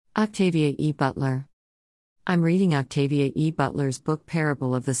Octavia E. Butler. I'm reading Octavia E. Butler's book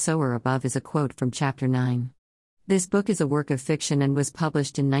Parable of the Sower. Above is a quote from Chapter 9. This book is a work of fiction and was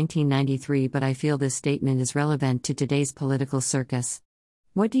published in 1993, but I feel this statement is relevant to today's political circus.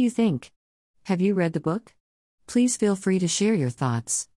 What do you think? Have you read the book? Please feel free to share your thoughts.